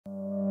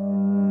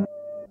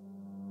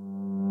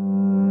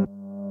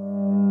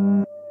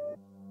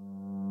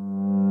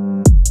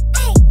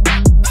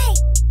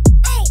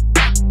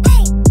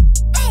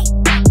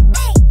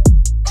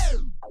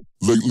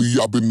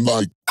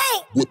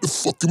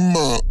fuck am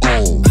I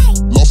on?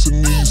 Lost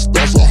in these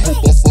thoughts, I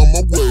hope I find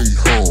my way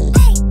home.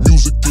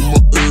 Music in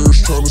my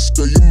ears, trying to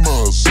stay in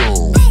my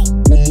zone.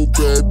 One more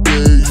bad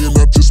day and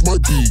I just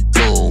might be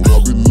gone.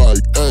 I've been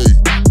like, hey,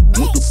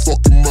 what the fuck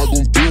am I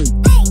gon' do?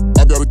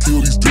 I gotta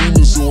kill these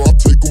demons or I'll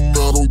take them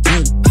out on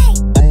you.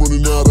 I'm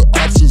running out of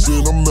options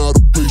and I'm out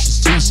of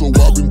patience too. So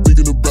I've been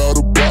thinking about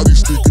a body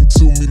sticking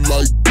to me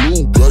like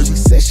glue, baby. She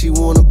said she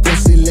want a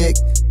pussy lick.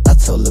 I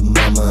told her,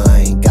 mama,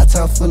 I ain't got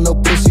time for no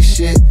pussy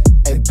shit.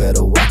 Hey,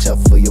 better watch out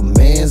for your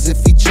mans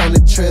if he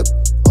tryna trip,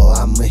 or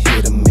I'ma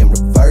hit him in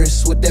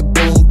reverse with that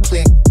boom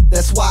click.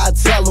 That's why I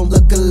tell him,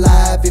 look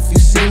alive if you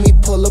see me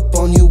pull up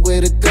on you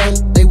with a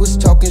gun. They was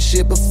talking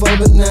shit before,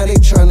 but now they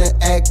tryna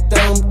act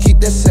dumb. Keep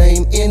that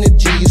same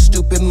energy, you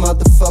stupid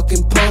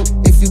motherfucking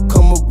punk. If you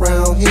come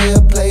around here,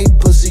 play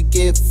pussy,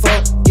 get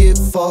fucked,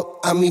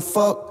 I mean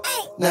fuck.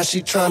 Now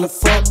she tryna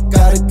fuck.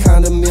 Got a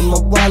condom in my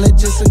wallet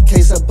just in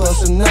case I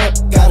bust a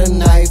nut. Got a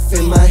knife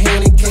in my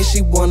hand in case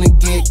she wanna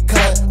get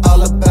cut.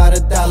 All about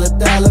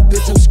 $1,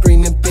 bitch, I'm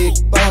screaming big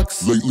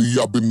bucks. Lately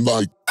I've been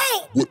like,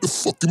 what the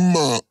fuck am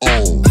I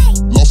on?